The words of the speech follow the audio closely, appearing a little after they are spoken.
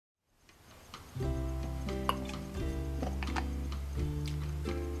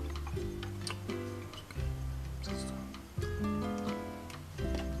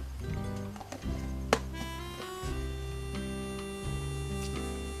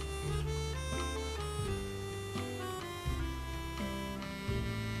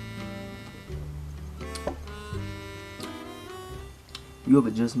You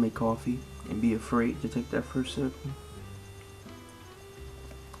ever just make coffee and be afraid to take that first sip?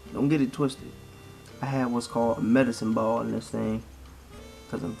 Don't get it twisted. I had what's called a medicine ball in this thing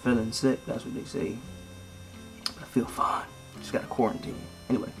because I'm feeling sick. That's what they say. But I feel fine. Just got to quarantine.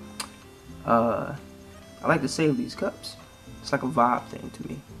 Anyway, I like to save these cups. It's like a vibe thing to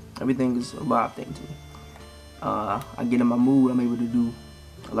me. Everything is a vibe thing to me. I get in my mood. I'm able to do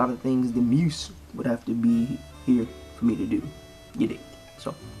a lot of things the muse would have to be here for me to do. Get it?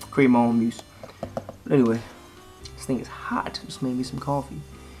 So, create my own muse. But anyway, this thing is hot. Just made me some coffee.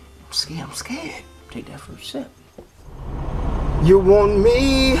 I'm scared. Take that first sip. You want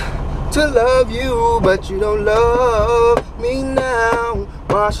me to love you, but you don't love me now.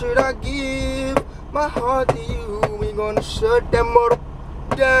 Why should I give my heart to you? We gonna shut that motor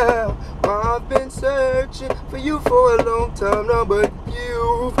down. I've been searching for you for a long time now, but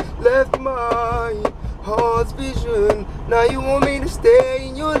you've left my heart's vision. Now you want me to stay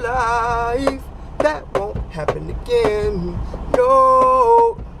in your life. That won't happen again.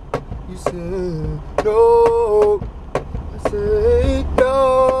 No. You said no. I said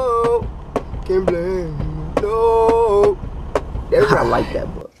no. Can't blame you. No. That's I like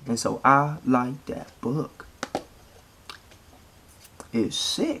that book. And so I like that book. It's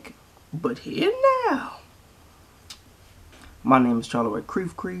sick. But here now. My name is Charleroi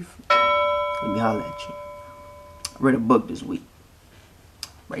Creef. Let me holler at you. I read a book this week.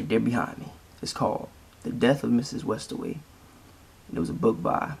 Right there behind me. It's called The Death of Mrs. Westaway. And it was a book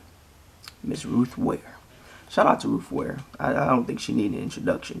by Miss Ruth Ware. Shout out to Ruth Ware. I don't think she needed an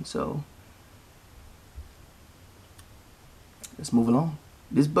introduction, so let's move along.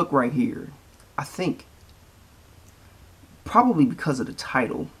 This book right here, I think, probably because of the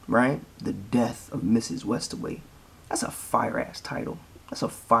title, right? The Death of Mrs. Westaway. That's a fire-ass title. That's a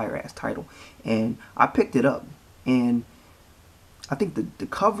fire-ass title. And I picked it up, and I think the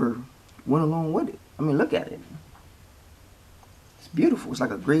cover went along with it. I mean, look at it. It's beautiful. It's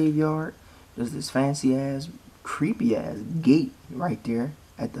like a graveyard. There's this fancy-ass, creepy-ass gate right there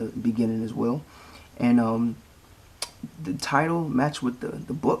at the beginning as well. And the title matched with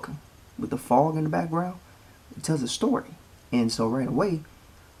the book, with the fog in the background. It tells a story. And so right away,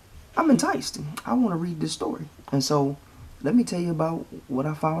 I'm enticed. I want to read this story. And so let me tell you about what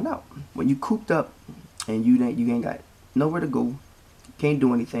I found out. When you cooped up and you ain't got nowhere to go, can't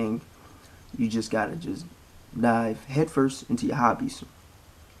do anything, you just gotta just dive headfirst into your hobbies.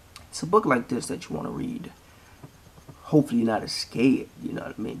 It's a book like this that you want to read. Hopefully you're not as scared, you know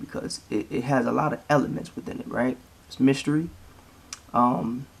what I mean? Because it has a lot of elements within it, right? It's mystery.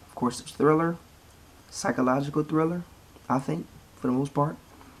 Of course, it's thriller, psychological thriller, I think, for the most part,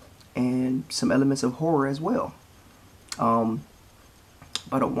 and some elements of horror as well. About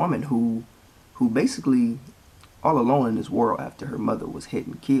a woman who basically all alone in this world after her mother was hit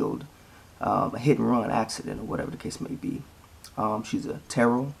and killed, a hit and run accident or whatever the case may be. She's a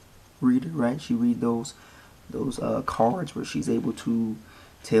tarot reader, right? She read those cards where she's able to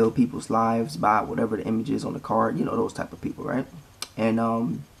tell people's lives by whatever the image is on the card, you know, those type of people, right?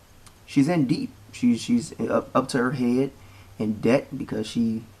 And she's in deep. She's up to her head in debt because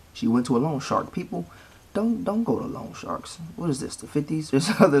she went to a loan shark. People don't go to loan sharks. What is this, the 50s? There's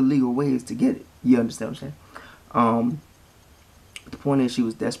other legal ways to get it. You understand what I'm saying? The point is, she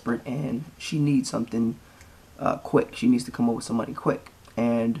was desperate and she needs something quick. She needs to come up with some money quick.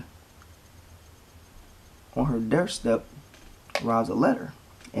 And on her doorstep arrives a letter.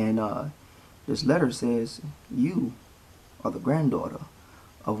 And this letter says, you are the granddaughter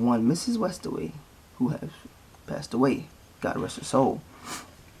of one Mrs. Westaway who has passed away. God rest her soul.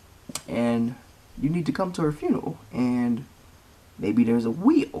 And you need to come to her funeral. And maybe there's a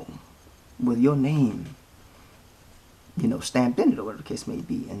wheel with your name, you know, stamped in it or whatever the case may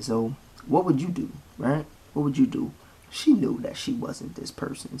be. And so what would you do, right? What would you do? She knew that she wasn't this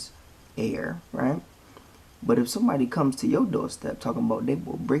person's heir, right? But if somebody comes to your doorstep talking about they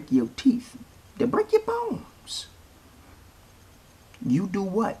will break your teeth, they'll break your bones, you do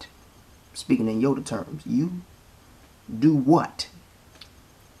what? Speaking in Yoda terms, you do what?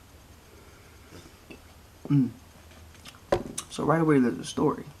 So right away there's a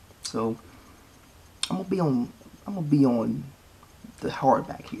story. So I'm gonna be on the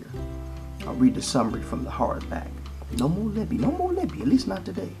hardback here. I'll read the summary from the hardback. No more Libby, no more Libby, at least not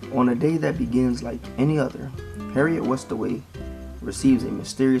today. On a day that begins like any other, Harriet Westaway receives a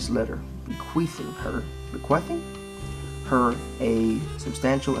mysterious letter bequeathing her a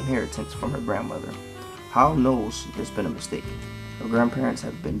substantial inheritance from her grandmother. Hal knows there's been a mistake. Her grandparents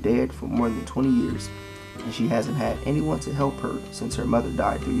have been dead for more than 20 years, and she hasn't had anyone to help her since her mother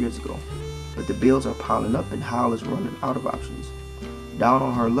died 3 years ago. But the bills are piling up and Hal is running out of options. Down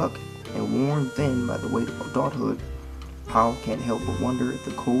on her luck and worn thin by the weight of adulthood, Hal can't help but wonder if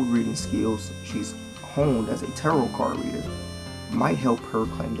the cold reading skills she's honed as a tarot card reader might help her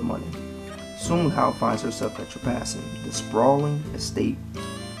claim the money. Soon Hal finds herself at trespassing the sprawling estate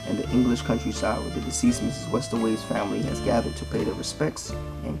and the English countryside where the deceased Mrs. Westaway's family has gathered to pay their respects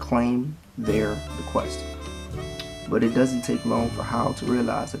and claim their bequest. But it doesn't take long for Hal to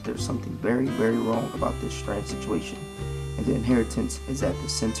realize that there's something very, very wrong about this strange situation, and the inheritance is at the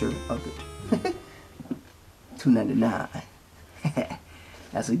center of it. $2.99.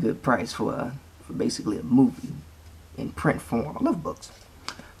 That's a good price for basically a movie in print form. I love books.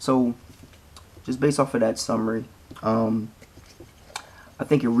 So, just based off of that summary, I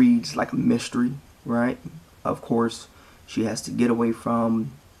think it reads like a mystery, right? Of course, she has to get away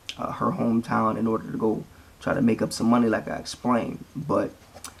from her hometown in order to go try to make up some money, like I explained. But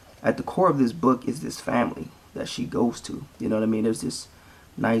at the core of this book is this family that she goes to. You know what I mean? There's this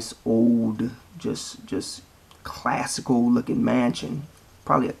nice old, just classical looking mansion,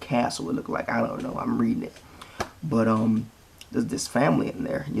 probably a castle it looked like. I don't know. I'm reading it, but there's this family in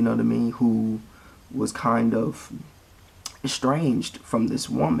there. You know what I mean? Who was kind of estranged from this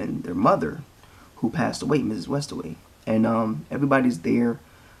woman, their mother, who passed away, Mrs. Westaway, and everybody's there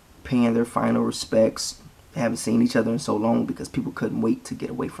paying their final respects. They haven't seen each other in so long because people couldn't wait to get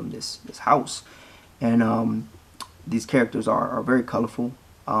away from this house. And these characters are very colorful.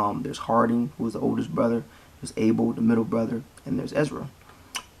 There's Harding, who is the oldest brother. There's Abel, the middle brother, and there's Ezra.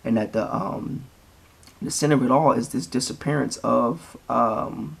 And at the center of it all is this disappearance of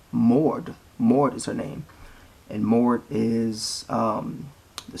Maud. Maud is her name, and Maud is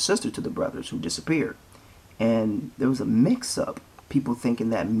the sister to the brothers who disappeared. And there was a mix-up. People thinking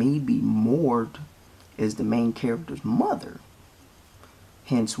that maybe Maud is the main character's mother,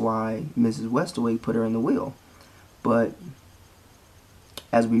 hence why Mrs. Westaway put her in the will. But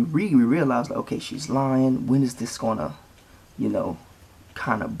as we read, we realize, like, okay, she's lying. When is this gonna, you know,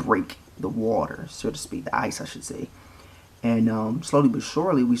 kind of break the water, so to speak, the ice, I should say. And slowly but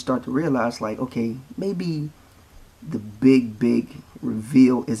surely, we start to realize, like, okay, maybe the big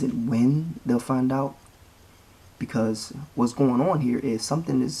reveal isn't when they'll find out, because what's going on here is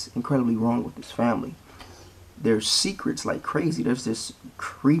something is incredibly wrong with this family. There's secrets like crazy. There's this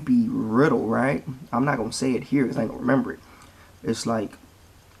creepy riddle, right? I'm not gonna say it here because I ain't gonna remember it. It's like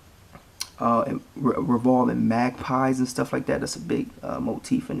revolving magpies and stuff like that. That's a big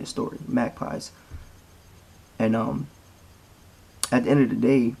motif in this story, magpies. And at the end of the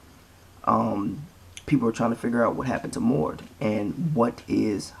day, people are trying to figure out what happened to Maud and what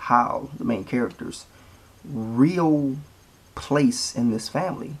is Hal, the main character's real place in this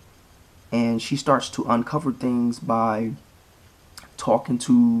family. And she starts to uncover things by talking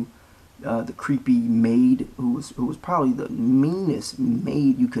to the creepy maid, who was probably the meanest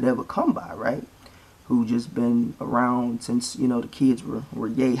maid you could ever come by, right? Who just been around since, you know, the kids were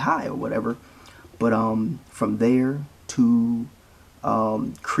yay high or whatever. But from there to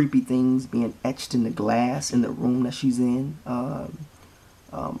creepy things being etched in the glass in the room that she's in,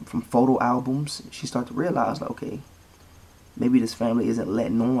 from photo albums, she starts to realize, like, okay, maybe this family isn't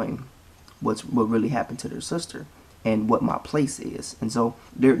letting on what really happened to their sister and what my place is. And so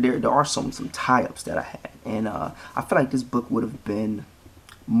there are some tie-ups that I had, and I feel like this book would have been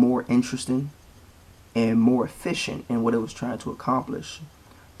more interesting and more efficient in what it was trying to accomplish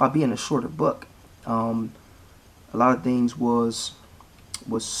by being a shorter book. A lot of things was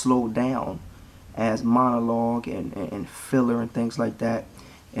slowed down as monologue and filler and things like that,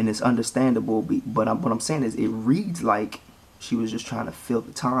 and it's understandable. But what I'm saying is, it reads like she was just trying to fill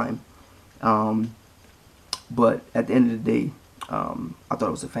the time. But at the end of the day, I thought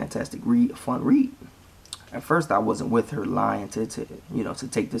it was a fantastic read, a fun read. At first, I wasn't with her lying to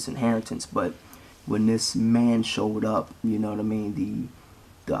take this inheritance, but when this man showed up, you know what I mean,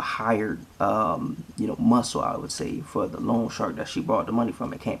 the hired muscle, I would say, for the loan shark that she borrowed the money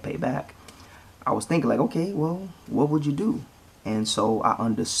from and can't pay back, I was thinking, like, okay, well, what would you do? And so I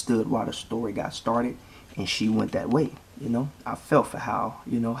understood why the story got started, and she went that way. You know, I felt for Hal.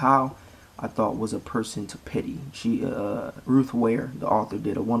 You know, Hal, I thought, was a person to pity. She, Ruth Ware, the author,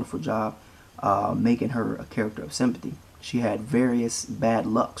 did a wonderful job making her a character of sympathy. She had various bad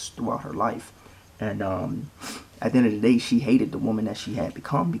lucks throughout her life, and at the end of the day, she hated the woman that she had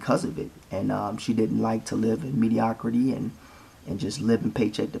become because of it. And she didn't like to live in mediocrity and just living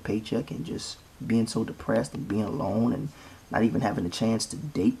paycheck to paycheck and just being so depressed and being alone and not even having a chance to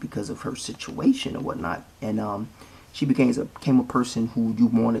date because of her situation or whatnot. And she became a person who you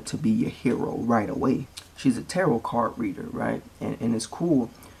wanted to be your hero right away. She's a tarot card reader, right? And it's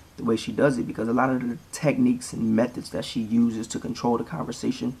cool. the way she does it, because a lot of the techniques and methods that she uses to control the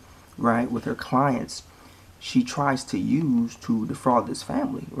conversation, right, with her clients, she tries to use to defraud this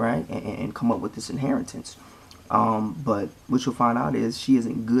family, right, and come up with this inheritance. But what you'll find out is she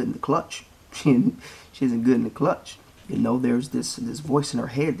isn't good in the clutch. She isn't good in the clutch. You know, there's this voice in her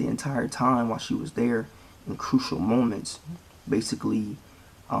head the entire time while she was there in crucial moments, basically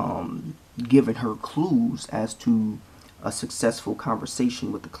giving her clues as to a successful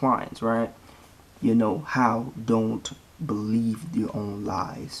conversation with the clients, right? You know, how don't believe your own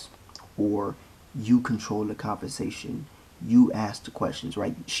lies, or you control the conversation, you ask the questions,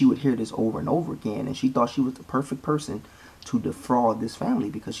 right? She would hear this over and over again, and she thought she was the perfect person to defraud this family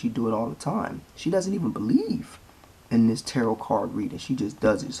because she do it all the time. She doesn't even believe in this tarot card reading. She just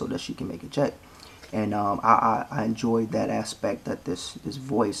does it so that she can make a check. And I enjoyed that aspect, that this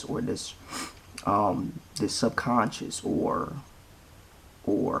voice, or this subconscious, or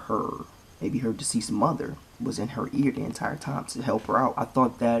her, maybe her deceased mother, was in her ear the entire time to help her out. I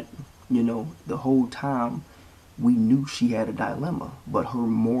thought that, you know, the whole time we knew she had a dilemma, but her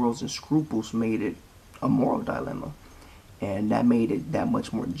morals and scruples made it a moral dilemma, and that made it that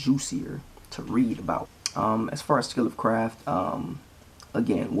much more juicier to read about. As far as skill of craft,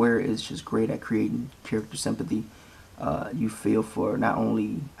 again, Ware is just great at creating character sympathy. You feel for not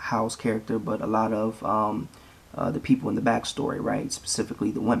only Hal's character, but a lot of the people in the backstory, right?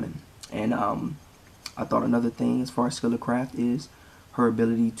 Specifically the women. And I thought another thing as far as skill of craft is her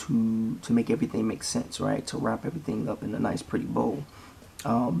ability to make everything make sense, right? To wrap everything up in a nice, pretty bow.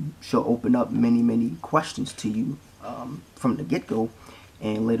 She'll open up many questions to you from the get-go,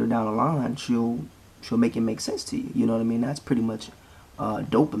 and later down the line, she'll make it make sense to you. You know what I mean? That's pretty much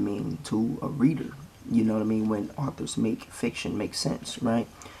dopamine to a reader. You know what I mean? When authors make fiction make sense, right?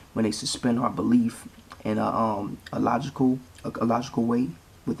 When they suspend our belief in a logical way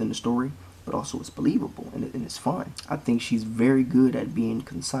within the story, but also it's believable and it's fun. I think she's very good at being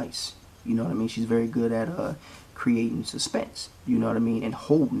concise. You know what I mean? She's very good at creating suspense. You know what I mean? And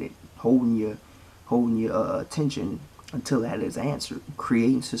holding your attention until that is answered.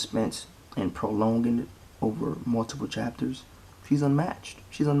 Creating suspense and prolonging it over multiple chapters. She's unmatched.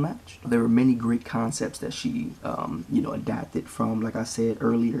 She's unmatched. There were many great concepts that she, you know, adapted from, like I said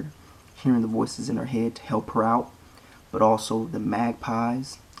earlier, hearing the voices in her head to help her out, but also the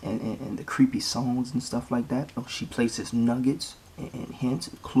magpies and the creepy songs and stuff like that. She places nuggets and hints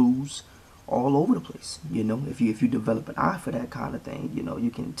and clues all over the place. You know, if you develop an eye for that kind of thing, you know, you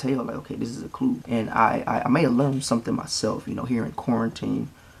can tell, like, okay, this is a clue. And I may have learned something myself, you know, here in quarantine.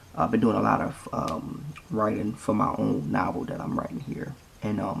 I've been doing a lot of writing for my own novel that I'm writing here,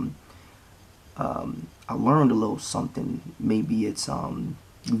 and I learned a little something. Maybe it's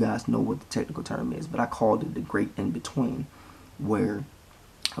you guys know what the technical term is, but I called it the great in-between, where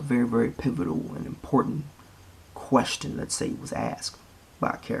a very pivotal and important question, let's say, was asked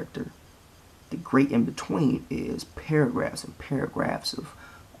by a character. The great in-between is paragraphs and paragraphs of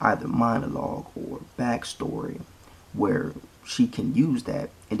either monologue or backstory, where she can use that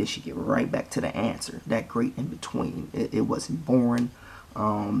and then she get right back to the answer. That great in between. It wasn't boring.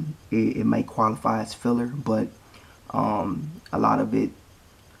 It may qualify as filler, but a lot of it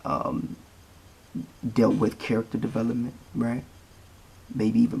dealt with character development, right?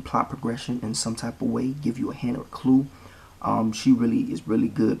 Maybe even plot progression in some type of way, give you a hint or a clue. She really is really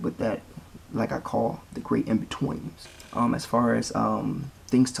good with that, like I call the great in-betweens. As far as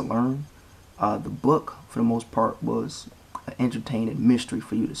things to learn, the book for the most part was an entertaining mystery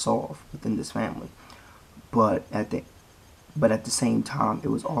for you to solve within this family, but at the same time, it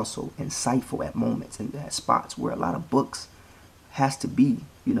was also insightful at moments and at spots where a lot of books has to be,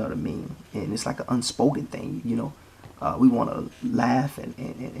 you know what I mean? And it's like an unspoken thing, you know. We want to laugh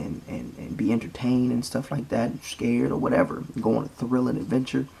and be entertained and stuff like that, scared or whatever, go on a thrill and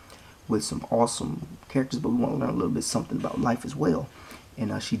adventure with some awesome characters, but we want to learn a little bit something about life as well.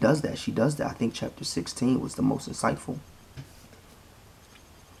 And she does that. She does that. I think chapter 16 was the most insightful.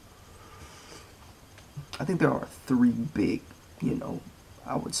 I think there are three big, you know,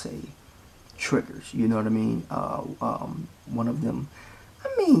 I would say, triggers. You know what I mean? One of them, I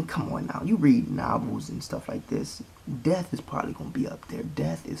mean, come on now. You read novels and stuff like this. Death is probably going to be up there.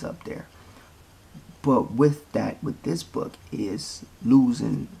 Death is up there. But with this book is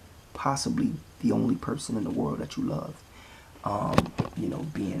losing possibly the only person in the world that you love. You know,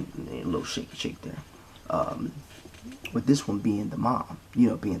 being a little shake there. With this one being the mom, you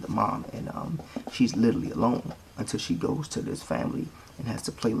know, being the mom, and she's literally alone until she goes to this family and has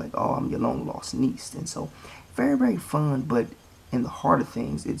to play like, oh, I'm your long lost niece. And so very fun, but in the heart of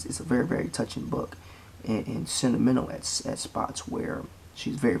things, it's a very touching book, and sentimental at spots where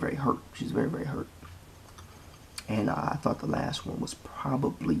she's very, very hurt. She's very, very hurt. And I thought the last one was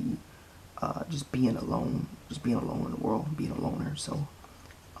probably just being alone in the world, being a loner. So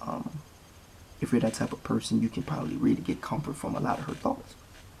if you're that type of person, you can probably read to get comfort from a lot of her thoughts.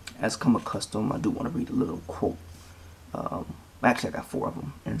 As come accustomed, I do want to read a little quote. Actually, I got 4 of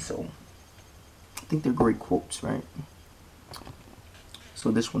them, and so I think they're great quotes, right?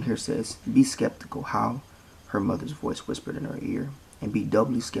 So this one here says, "Be skeptical how," her mother's voice whispered in her ear, "and be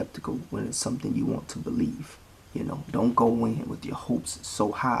doubly skeptical when it's something you want to believe. You know, don't go in with your hopes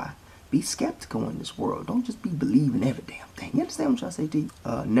so high. Be skeptical in this world. Don't just be believing every damn thing." You understand what I'm trying to say to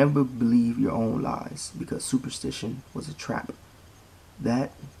you? Never believe your own lies, because superstition was a trap.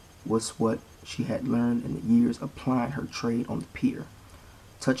 That was what she had learned in the years applying her trade on the pier.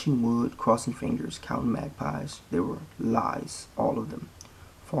 Touching wood, crossing fingers, counting magpies. They were lies, all of them.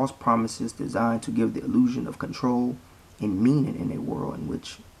 False promises designed to give the illusion of control and meaning in a world in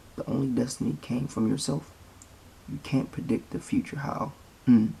which the only destiny came from yourself. You can't predict the future, how?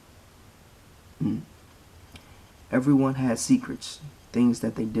 Everyone had secrets, things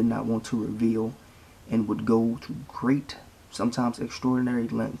that they did not want to reveal, and would go to great, sometimes extraordinary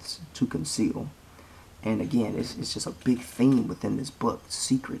lengths to conceal. And again, it's just a big theme within this book,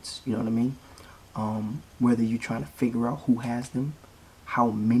 secrets, you know what I mean? Whether you're trying to figure out who has them, how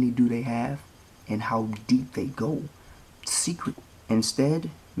many do they have, and how deep they go. Secret. Instead,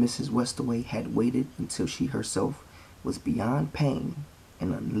 Mrs. Westaway had waited until she herself was beyond pain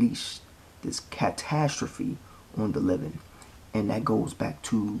and unleashed this catastrophe on the living. And that goes back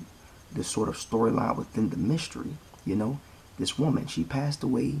to the sort of storyline within the mystery, you know? This woman, she passed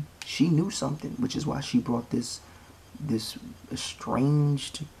away. She knew something, which is why she brought this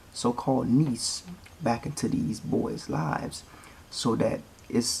estranged so-called niece back into these boys' lives, so that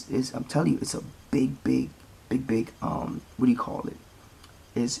it's I'm telling you, it's a big what do you call it?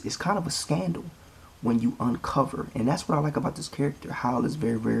 It's kind of a scandal when you uncover, and that's what I like about this character. Hal is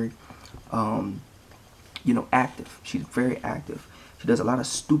very, very you know, active. She's very active. She does a lot of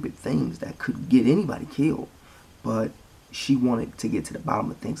stupid things that could get anybody killed, but she wanted to get to the bottom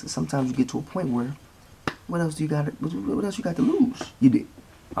of things. And sometimes you get to a point where, what else you got to lose? You did.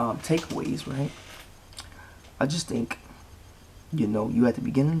 Takeaways, right? I just think, you know, you at the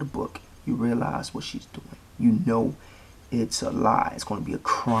beginning of the book, you realize what she's doing. You know it's a lie. It's going to be a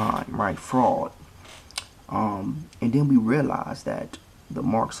crime, right? Fraud. And then we realize that the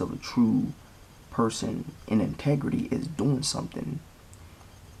marks of a true person in integrity is doing something,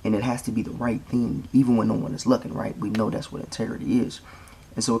 and it has to be the right thing even when no one is looking, right? We know that's what integrity is.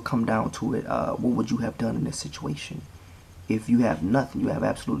 And so it come down to it, what would you have done in this situation? If you have nothing, you have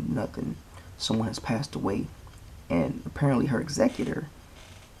absolutely nothing, someone has passed away, and apparently her executor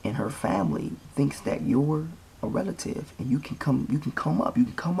and her family thinks that you're a relative, and you can come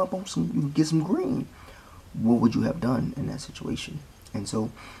up on some, you can get some green. What would you have done in that situation? And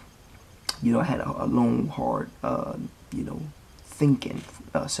so, you know, I had a long, hard, you know, thinking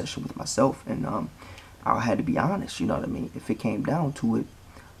session with myself, and I had to be honest, you know what I mean? If it came down to it,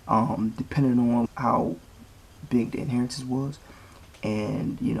 depending on how big the inheritance was,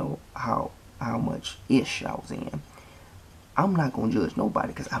 and you know how much ish I was in, I'm not gonna judge nobody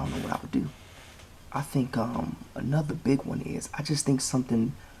because I don't know what I would do. I think another big one is, I just think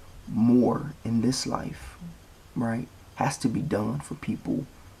something more in this life, right, has to be done for people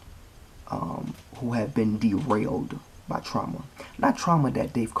who have been derailed by trauma. Not trauma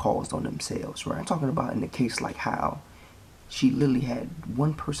that they've caused on themselves, right? I'm talking about in a case like how she literally had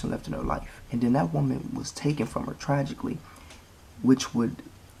one person left in her life, and then that woman was taken from her tragically, which would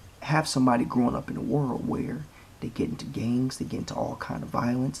have somebody growing up in a world where they get into gangs, they get into all kind of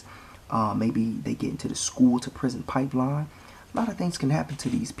violence, maybe they get into the school to prison pipeline. A lot of things can happen to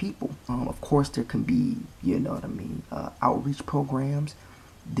these people. Of course, there can be, you know what I mean, outreach programs.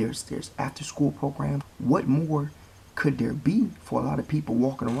 There's after school programs. What more could there be for a lot of people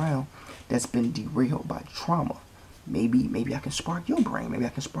walking around that's been derailed by trauma? Maybe I can spark your brain. Maybe I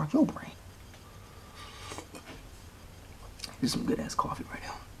can spark your brain. This is some good ass coffee right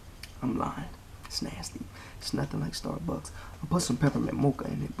now. I'm lying. It's nasty. It's nothing like Starbucks. I put some peppermint mocha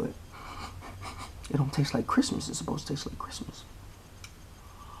in it, but it don't taste like Christmas. It's supposed to taste like Christmas.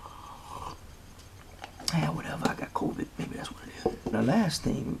 Yeah, whatever. I got COVID. Maybe that's what it is. The last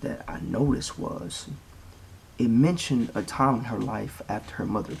thing that I noticed was, it mentioned a time in her life after her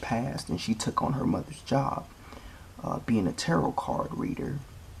mother passed and she took on her mother's job, being a tarot card reader,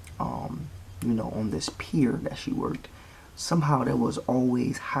 you know, on this pier that she worked. Somehow there was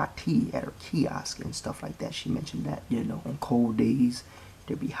always hot tea at her kiosk and stuff like that. She mentioned that, you know, on cold days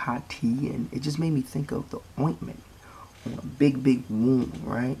there'd be hot tea, and it just made me think of the ointment on a big, big wound,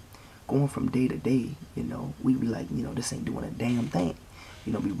 right? Going from day to day, you know, we be like, you know, this ain't doing a damn thing.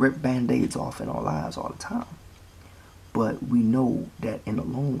 You know, we rip band-aids off in our lives all the time. But we know that in the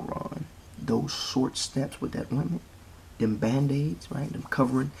long run, those short steps with that ointment, them band-aids, right, them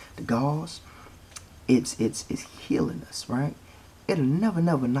covering the gauze, it's healing us, right? It'll never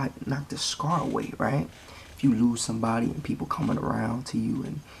knock the scar away, right? If you lose somebody and people coming around to you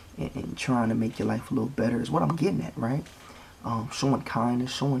and trying to make your life a little better is what I'm getting at, right? Showing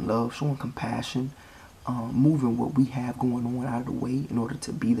kindness, showing love, showing compassion, moving what we have going on out of the way in order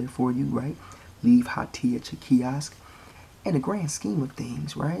to be there for you, right? Leave hot tea at your kiosk. In the grand scheme of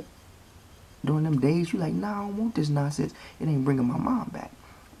things, right? During them days, you like, nah, I don't want this nonsense. It ain't bringing my mom back.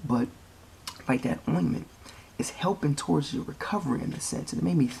 But like that ointment, it's helping towards your recovery in a sense. And it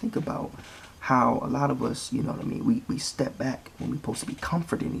made me think about how a lot of us, you know what I mean, we step back when we're supposed to be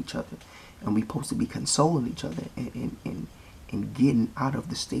comforting each other and we're supposed to be consoling each other and getting out of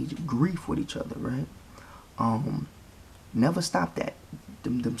the stage of grief with each other, right? Never stop that.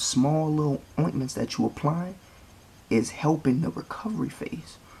 Them small little ointments that you apply is helping the recovery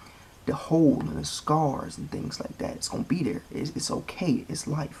phase. The hole and the scars and things like that, it's going to be there. It's okay. It's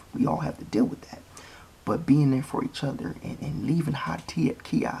life. We all have to deal with that. But being there for each other and leaving hot tea at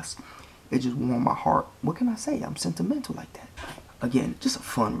kiosks, it just warmed my heart. What can I say? I'm sentimental like that. Again, just a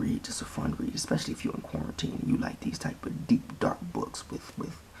fun read. Just a fun read, especially if you're in quarantine and you like these type of deep, dark books with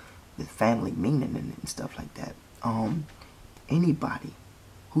family meaning and stuff like that. Anybody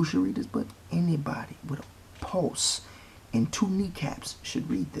who should read this book, anybody with a pulse and 2 kneecaps should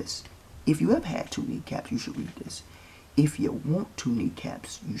read this. If you have had 2 kneecaps, you should read this. If you want 2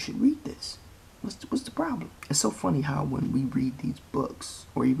 kneecaps, you should read this. What's the problem? It's so funny how when we read these books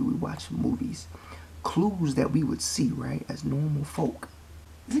or even we watch movies, clues that we would see, right, as normal folk.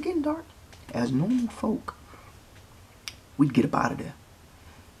 Is it getting dark? As normal folk, we'd get up out of there.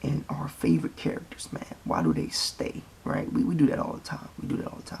 And our favorite characters, man, why do they stay, right? We do that all the time. We do that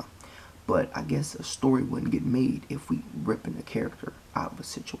all the time. But I guess a story wouldn't get made if we ripping a character out of a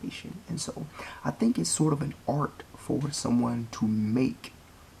situation. And so I think it's sort of an art for someone to make,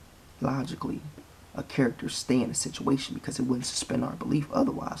 logically, a character stay in a situation because it wouldn't suspend our belief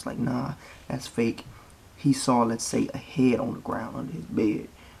otherwise. Like, nah, that's fake. He saw, let's say, a head on the ground under his bed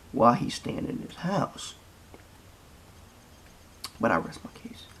while he's standing in his house. But I rest my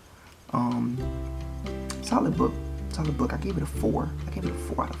case. Solid book. Solid book. I gave it a 4. I gave it a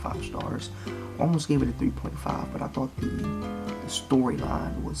 4 out of 5 stars. Almost gave it a 3.5, but I thought the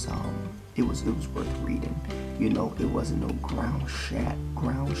storyline was it was worth reading. You know, it wasn't no ground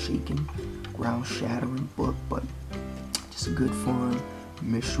shaking, ground shattering book, but just a good fun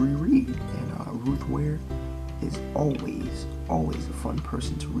mystery read. And Ruth Ware is always a fun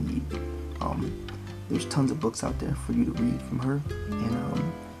person to read. There's tons of books out there for you to read from her,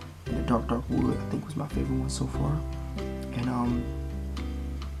 and The Dark Wood, I think, was my favorite one so far. And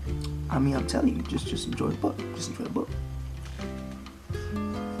I mean, I'm telling you, just enjoy the book. Just enjoy the book.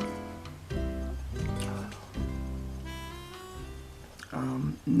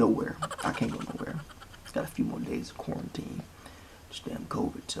 Nowhere. I can't go nowhere. It's got a few more days of quarantine. Just damn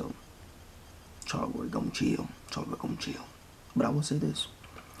COVID, so charleroi gonna chill. Charleroi gonna chill. But I will say this.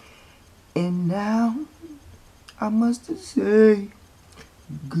 And now I must say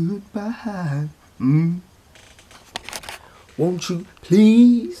goodbye. Won't you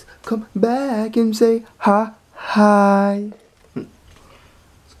please come back and say hi?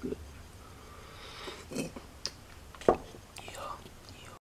 It's good.